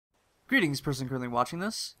Greetings, person currently watching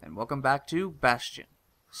this, and welcome back to Bastion.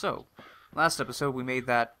 So, last episode we made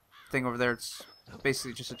that thing over there. It's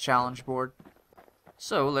basically just a challenge board.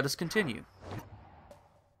 So, let us continue.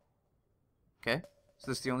 Okay, is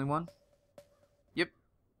this the only one? Yep.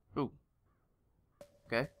 Ooh.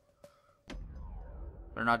 Okay.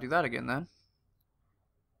 Better not do that again then.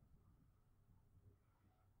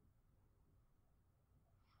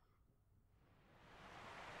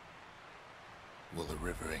 Well, the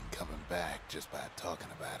river ain't coming back just by talking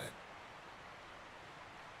about it.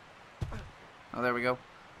 Oh, there we go.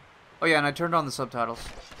 Oh yeah, and I turned on the subtitles.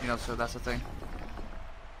 You know, so that's the thing.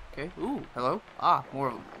 Okay. Ooh, hello. Ah, more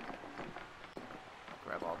of them.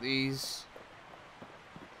 Grab all these.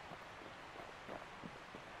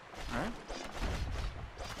 Alright.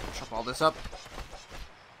 Chop all this up.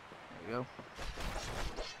 There we go.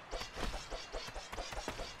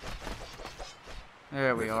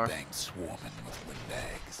 There we are. Riverbank swarming with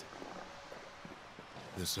windbags.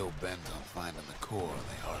 They're so bent on finding the core,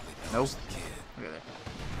 they hardly notice the kid. Look at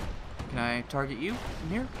that. Can I target you from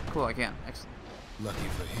here? Cool, I can. Excellent. Lucky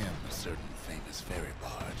for him, a certain famous ferry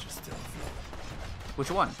barge is still afloat. Which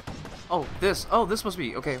one? Oh, this. Oh, this must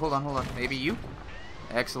be. Okay, hold on. Maybe you?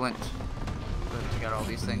 Excellent. Good, we got all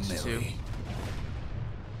these things too. Millie.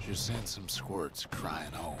 She sends some squirts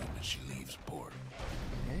crying home as she leaves port.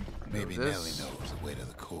 Okay. Maybe Nellie knows the way to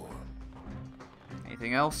the core.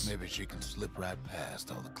 Anything else? Maybe she can slip right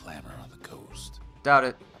past all the clamor on the coast. Doubt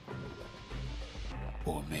it.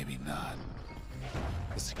 Or maybe not.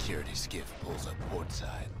 The security skiff pulls up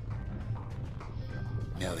portside.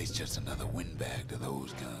 Nellie's just another windbag to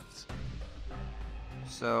those guns.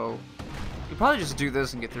 So, you probably just do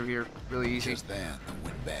this and get through here really easy. Just then, the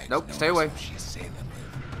windbags Nope, stay away. She's sailing with.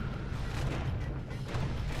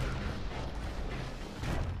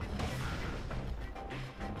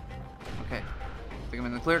 Okay. Think I'm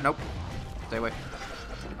in the clear? Nope. Stay away.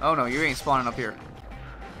 Oh no, you ain't spawning up here.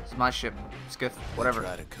 This is my ship. Skiff. Whatever. They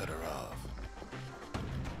try to cut her off.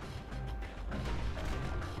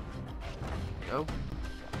 Go.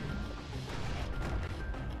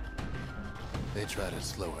 They try to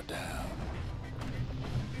slow her down.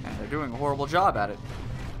 And they're doing a horrible job at it.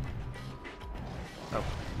 Oh.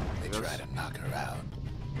 They try to knock her out.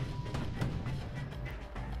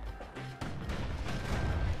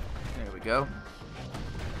 There we go.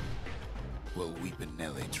 Well, Weepin'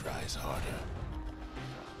 Nellie tries harder.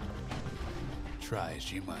 Try as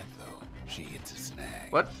she might, though. She hits a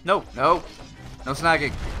snag. What? No. No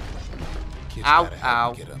snagging. Kids Ow, gotta help ow.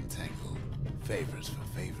 her get untangled. Favors for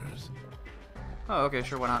favors. Oh, okay,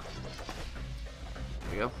 sure, why not?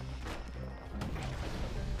 There we go.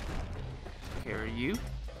 Carry you.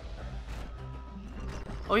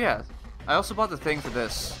 Oh yeah, I also bought the thing for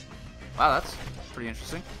this. Wow, that's pretty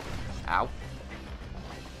interesting. Ow.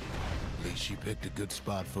 At least she picked a good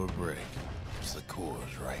spot for a break. Because the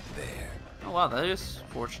core's right there. Oh wow, that is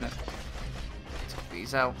fortunate. Take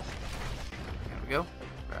these out. There we go.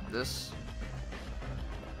 Grab this.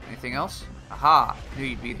 Anything else? Aha! Knew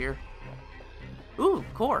you'd be here. Ooh,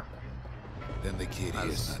 core. Then the kid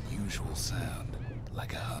hears an unusual sound.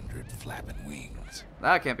 Like 100 flapping wings.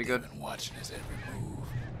 That can't be good. They've been watching his every move.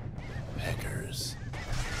 Peckers.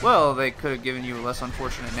 Well, they could have given you a less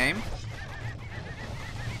unfortunate name.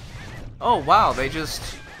 Oh wow, they just...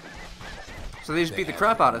 So they just beat the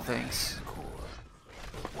crap out of things.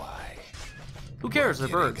 Why? Who cares? They're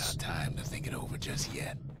Kid ain't birds. got time to think it over just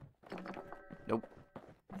yet. Nope.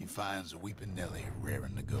 He finds Weepin' Nellie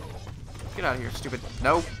raring to go. Get out of here, stupid.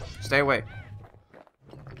 No. Stay away.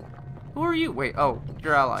 Who are you? Wait, oh,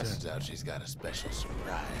 you're allies. Turns out she's got a special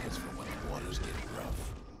surprise for when the waters get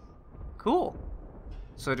rough. Cool.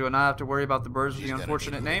 So do I not have to worry about the birds with She's the gonna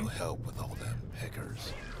unfortunate need a name? little help with all them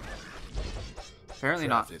peckers. Apparently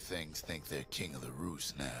not. Crafty things think they're king of the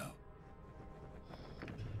roost now.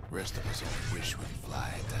 Rest of us only wish we could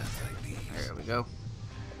fly at times like these. There we go.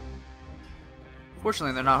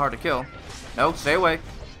 Fortunately, they're not hard to kill. No, stay away.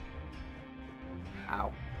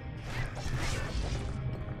 Ow.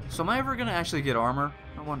 So am I ever going to actually get armor?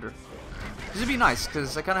 I wonder. This would be nice,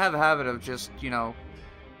 because I kind of have a habit of just, you know,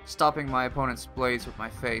 stopping my opponent's blades with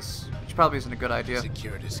my face, which probably isn't a good idea.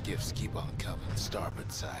 Security skiffs keep on coming,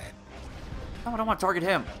 starboard side. No, I don't want to target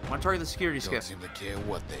him. I want to target the security Don't skiff. seem to care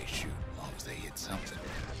what they shoot, as long as they hit something.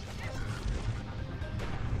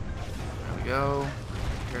 There we go.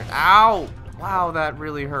 Here. Ow! Wow, that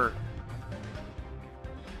really hurt.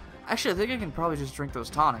 Actually, I think I can probably just drink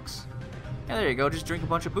those tonics. Yeah, there you go. Just drink a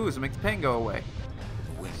bunch of booze and make the pain go away.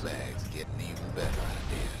 The windbag's getting even better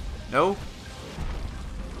idea. No.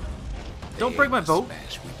 Don't break my boat.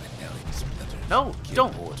 Smash Weepin' Nellie to splinters. No, Kid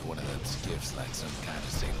don't. boards one of them skiffs like some kind of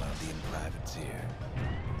sailor of the privateer.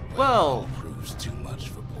 Well, It proves too much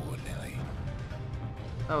for poor Nellie.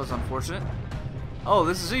 that was unfortunate. Oh,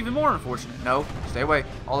 this is even more unfortunate. No, stay away,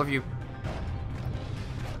 all of you.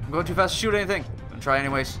 I'm going too fast to shoot anything. I'm gonna try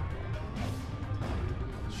anyways.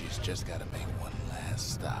 She's just gotta make one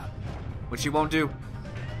last stop. Which you won't do.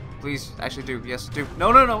 Please, actually do. Yes, do.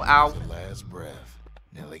 No, no, no. Ow. With the last breath,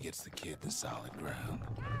 Nellie gets the kid to solid ground.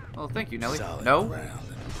 Oh, thank you, Nellie. Solid No. ground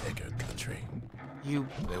in Pecker country. You.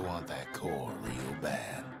 They want that core real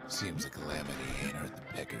bad. Seems the calamity ain't hurt the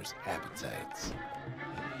Peckers' appetites.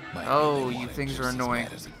 Might be Oh, they you want it things just are as annoying.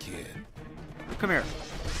 bad as a kid. Come here.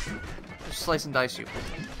 Just slice and dice you.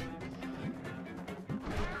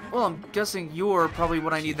 Well, I'm guessing you're probably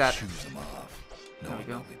what I need that. Shoes him off. No There we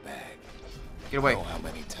go. lovely bag. Get away. Know how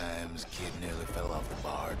many times kid nearly fell off the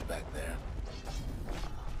barge back there?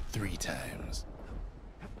 3 times.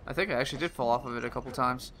 I think I actually did fall off of it a couple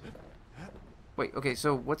times. Wait, okay,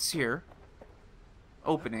 so what's here?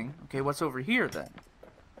 Opening. Okay, what's over here then?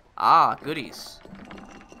 Ah, goodies.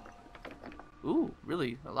 Ooh,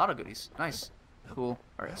 really? A lot of goodies. Nice. Cool.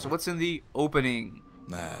 Alright, so what's in the opening?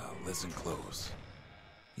 Now, listen close.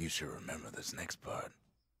 You should remember this next part.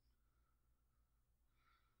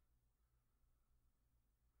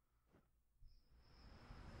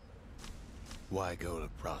 Why go to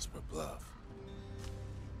Prosper Bluff?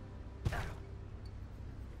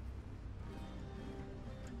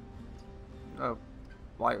 Oh,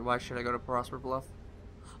 why should I go to Prosper Bluff?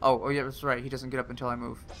 Oh, yeah, that's right. He doesn't get up until I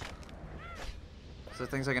move. So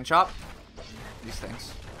things I can chop? These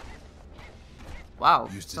things. Wow.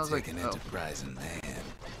 Used to Sounds take like an enterprising man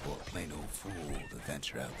or a plain old fool to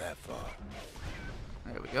venture out that far.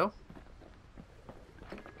 There we go.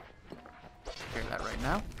 Clear that right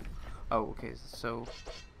now. Oh, okay, so...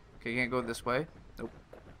 Okay, you can't go this way. Nope.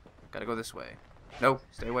 Gotta go this way. No,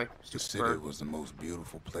 stay away. The Stupid city bird. was the most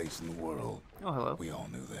beautiful place in the world. Oh, hello. We all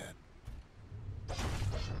knew that.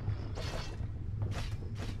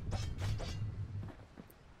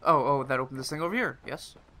 Oh, that opened this thing over here.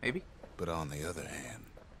 Yes, maybe. But on the other hand,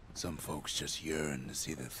 some folks just yearn to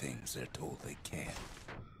see the things they're told they can't.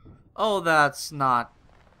 Oh, that's not...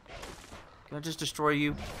 Can I just destroy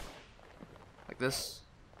you? Like this?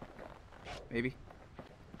 Maybe?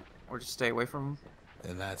 Or just stay away from him?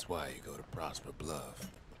 And that's why you go to Prosper Bluff,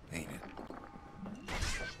 ain't it?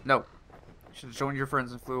 No. You should have joined your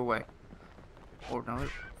friends and flew away. Or no,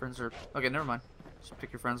 friends are... Okay, never mind. Just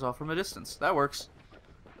pick your friends off from a distance. That works.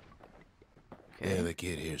 Yeah, the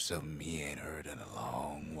kid hears something he ain't heard in a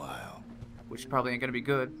long while. Which probably ain't gonna be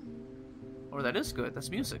good. Or that is good. That's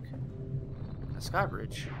music. A sky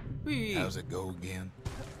bridge. Whee! How's it go again?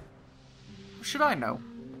 How should I know?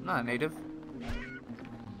 I'm not a native.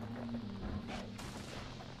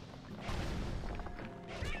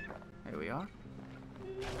 Here we are.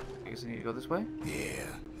 I guess I need to go this way. Yeah,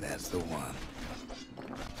 that's the one.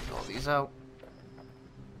 Take all these out.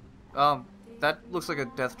 That looks like a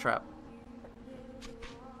death trap.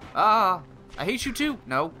 Ah! I hate you too!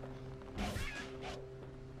 No.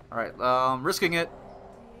 Alright, risking it.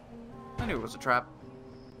 I knew it was a trap.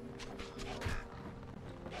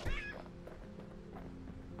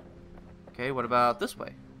 Okay, what about this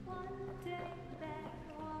way?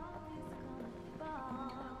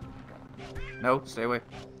 No, stay away.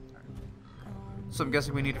 So I'm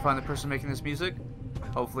guessing we need to find the person making this music.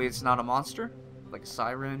 Hopefully it's not a monster, like a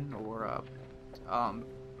siren or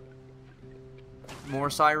more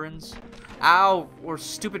sirens. Ow! Or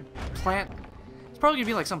stupid plant. It's probably gonna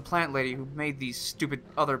be like some plant lady who made these stupid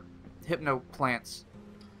other hypno plants.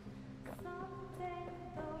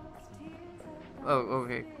 Oh,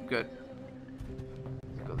 okay, good.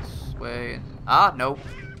 Go this way and no,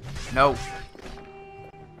 no.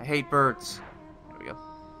 I hate birds. There we go.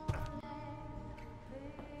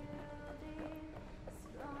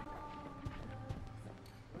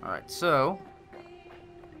 All right, so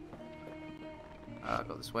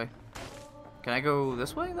go this way. Can I go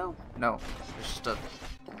this way though? No, it's just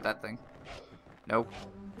that thing. Nope.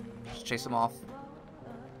 Just chase them off.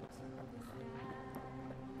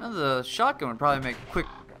 Now the shotgun would probably make quick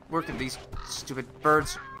work of these stupid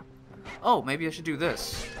birds. Oh, maybe I should do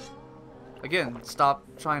this. Again, stop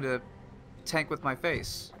trying to tank with my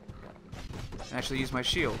face. And actually use my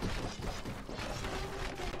shield.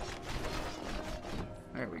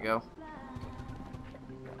 There we go.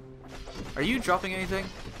 Are you dropping anything?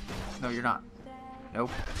 No, you're not. Nope.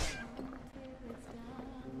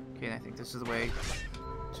 Okay, I think this is the way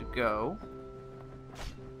to go.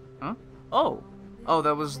 Huh? Oh! Oh,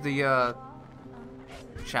 that was the,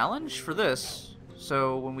 challenge for this.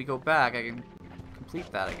 So when we go back, I can complete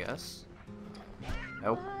that, I guess.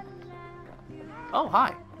 Nope. Oh,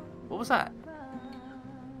 hi. What was that?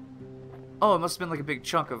 Oh, it must have been like a big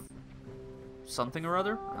chunk of something or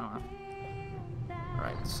other? I don't know.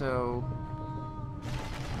 Alright, so...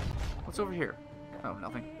 what's over here? Oh,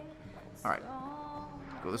 nothing. Alright.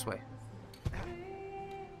 Go this way.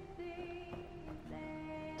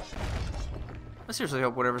 I seriously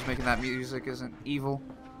hope whatever's making that music isn't evil.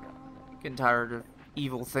 Getting tired of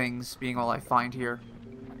evil things being all I find here.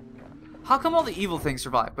 How come all the evil things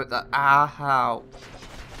survived, but the... how?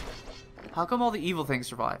 How come all the evil things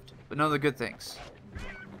survived, but none of the good things?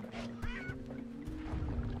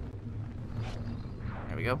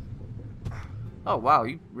 There we go. Oh, wow,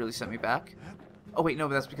 you really sent me back. Oh, wait, no,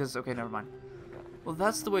 but that's because... okay, never mind. Well,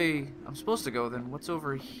 that's the way I'm supposed to go, then what's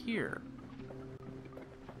over here?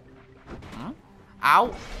 Hmm?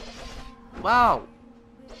 Ow! Wow!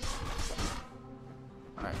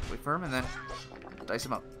 Alright, wait for him, and then dice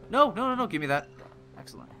him up. No, no, no, no, give me that.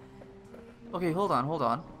 Excellent. Okay, hold on, hold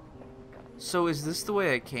on. So is this the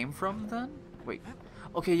way I came from, then? Wait.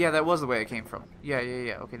 Okay, yeah, that was the way I came from. Yeah.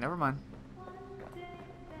 Okay, never mind.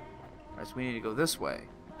 Alright, so we need to go this way.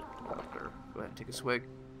 Go ahead and take a swig.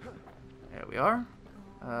 There we are.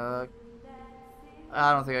 I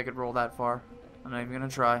don't think I could roll that far. I'm not even gonna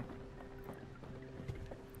try.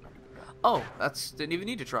 Oh, didn't even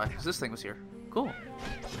need to try, because this thing was here. Cool.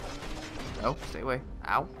 No, stay away.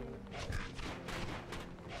 Ow.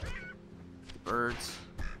 Birds.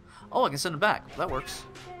 Oh, I can send them back. That works.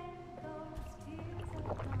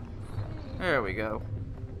 There we go.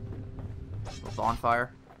 Little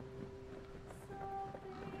bonfire.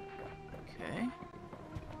 Okay.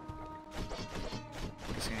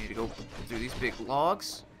 Guess I need to go through these big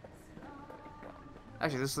logs.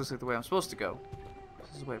 Actually, this looks like the way I'm supposed to go.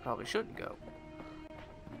 This is the way I probably shouldn't go.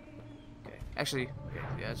 Okay. Actually, okay,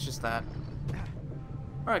 yeah, it's just that.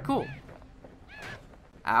 Alright, cool.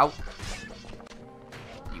 Ow.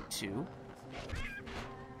 You too.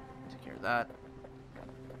 Take care of that.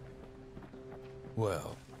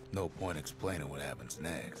 Well, no point explaining what happens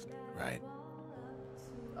next, right?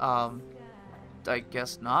 I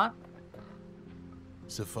guess not.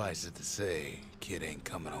 Suffice it to say, kid ain't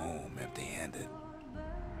coming home empty-handed.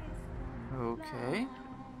 Okay.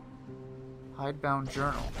 Hidebound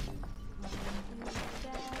journal.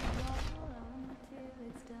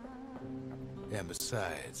 And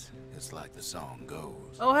besides, it's like the song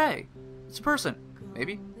goes. Oh, hey! It's a person.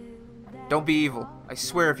 Maybe. Don't be evil. I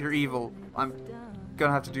swear if you're evil, I'm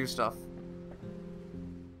gonna have to do stuff.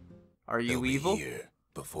 Are you They'll be evil? here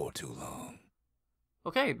before too long.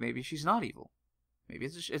 Okay, maybe she's not evil. Maybe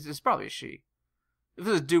it's probably a she. If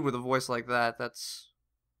it's a dude with a voice like that, that's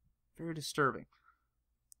very disturbing.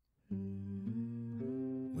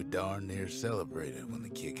 We darn near celebrated when the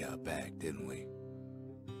kid got back, didn't we?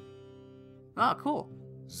 Ah, cool.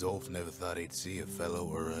 Zolf never thought he'd see a fellow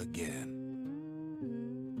her again.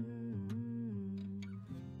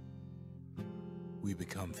 We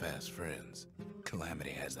become fast friends.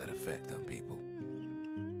 Calamity has that effect on people.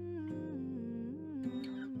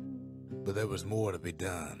 But there was more to be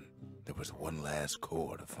done. There was one last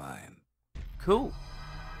core to find. Cool.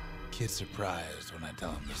 Kid's surprised when I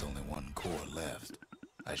tell him there's only one core left.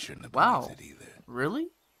 I shouldn't have Wow. believed it either.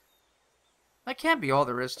 Really? That can't be all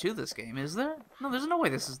there is to this game, is there? No, there's no way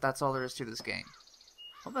that's all there is to this game.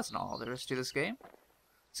 Well, that's not all there is to this game.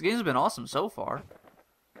 This game's been awesome so far.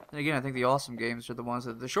 And again, I think the awesome games are the ones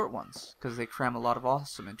that are the short ones, because they cram a lot of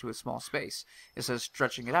awesome into a small space, instead of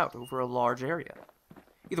stretching it out over a large area.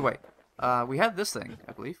 Either way, we had this thing,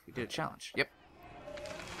 I believe. We did a challenge. Yep.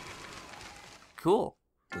 Cool.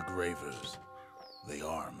 The Gravers, the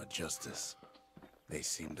arm of justice. They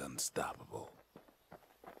seemed unstoppable.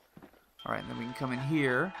 Alright, then we can come in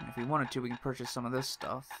here, and if we wanted to, we can purchase some of this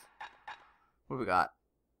stuff. What do we got?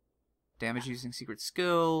 Damage using secret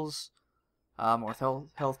skills, more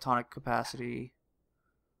health tonic capacity,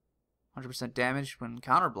 100% damage when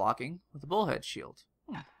counter blocking with a bullhead shield.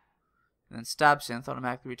 And then stab synth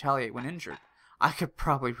automatically retaliate when injured. I could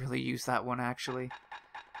probably really use that one, actually.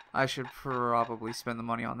 I should probably spend the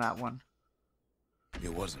money on that one.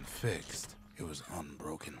 It wasn't fixed. It was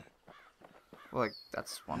unbroken. Well, like,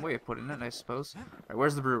 that's one way of putting it, I suppose. Alright,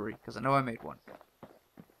 where's the brewery? Because I know I made one.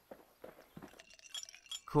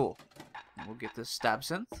 Cool. And we'll get this stab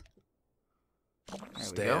synth.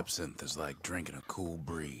 Stab synth is like drinking a cool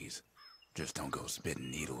breeze. Just don't go spitting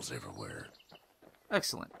needles everywhere.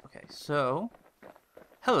 Excellent. Okay, so...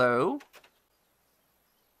 hello.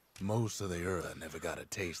 Most of the Ura never got a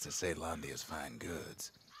taste of Caelondia's fine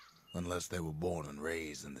goods. Unless they were born and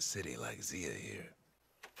raised in the city like Zia here.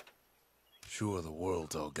 Sure, the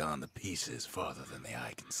world's all gone to pieces farther than the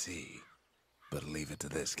eye can see. But leave it to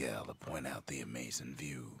this gal to point out the amazing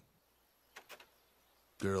view.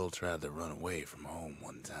 Girl tried to run away from home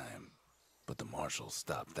one time, but the marshals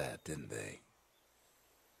stopped that, didn't they?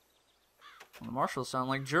 Well, the marshals sound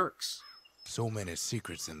like jerks. So many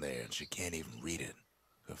secrets in there, and she can't even read it.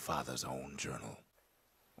 Her father's own journal.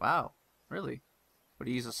 Wow, really? Would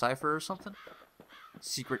he use a cipher or something?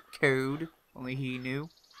 Secret code only he knew?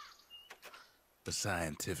 A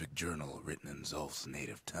scientific journal written in Zolf's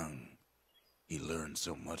native tongue. He learned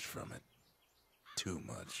so much from it. Too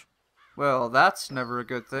much. Well, that's never a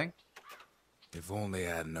good thing. If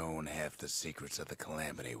only I'd known half the secrets of the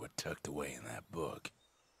Calamity were tucked away in that book,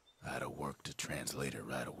 I'd have worked to translate it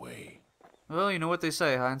right away. Well, you know what they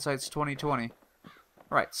say, hindsight's 20/20.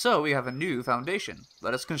 Right, so we have a new foundation.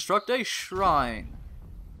 Let us construct a shrine.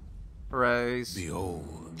 Hooray.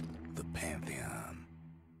 Behold, the Pantheon.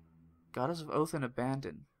 Goddess of oath and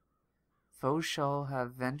abandon. Foes shall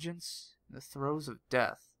have vengeance in the throes of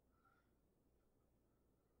death.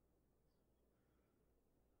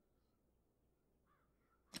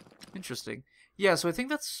 Interesting. Yeah, so I think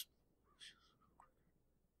that's...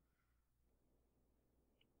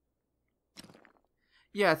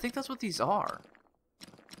 Yeah, I think that's what these are.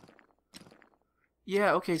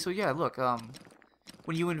 Yeah, okay, so yeah, look,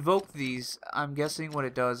 when you invoke these, I'm guessing what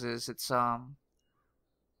it does is it's,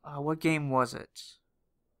 what game was it?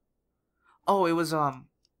 Oh, it was, hold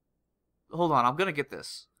on, I'm gonna get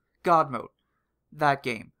this. God Mode. That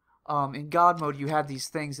game. In God Mode, you had these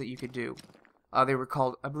things that you could do. They were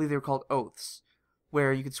called, I believe they were called oaths,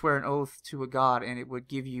 where you could swear an oath to a god and it would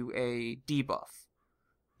give you a debuff.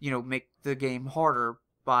 You know, make the game harder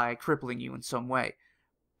by crippling you in some way.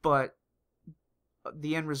 But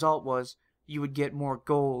the end result was you would get more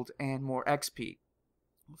gold and more XP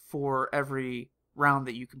for every round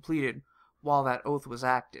that you completed while that oath was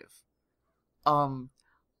active. Don't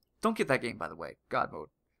get that game, by the way, God Mode.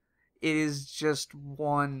 It is just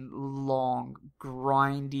one long,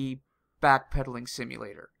 grindy, backpedaling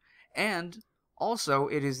simulator. And also,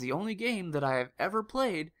 it is the only game that I have ever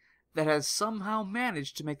played that has somehow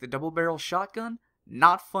managed to make the double-barrel shotgun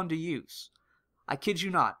not fun to use. I kid you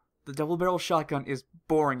not. The double-barrel shotgun is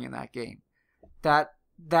boring in that game. That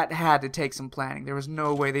had to take some planning. There was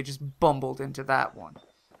no way they just bumbled into that one.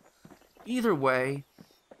 Either way,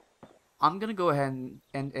 I'm going to go ahead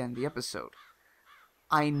and end the episode.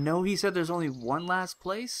 I know he said there's only one last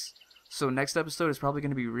place, so next episode is probably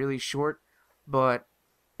going to be really short, but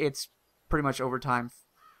it's pretty much overtime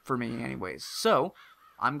for me anyways. So,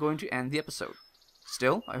 I'm going to end the episode.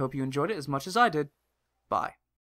 Still, I hope you enjoyed it as much as I did. Bye.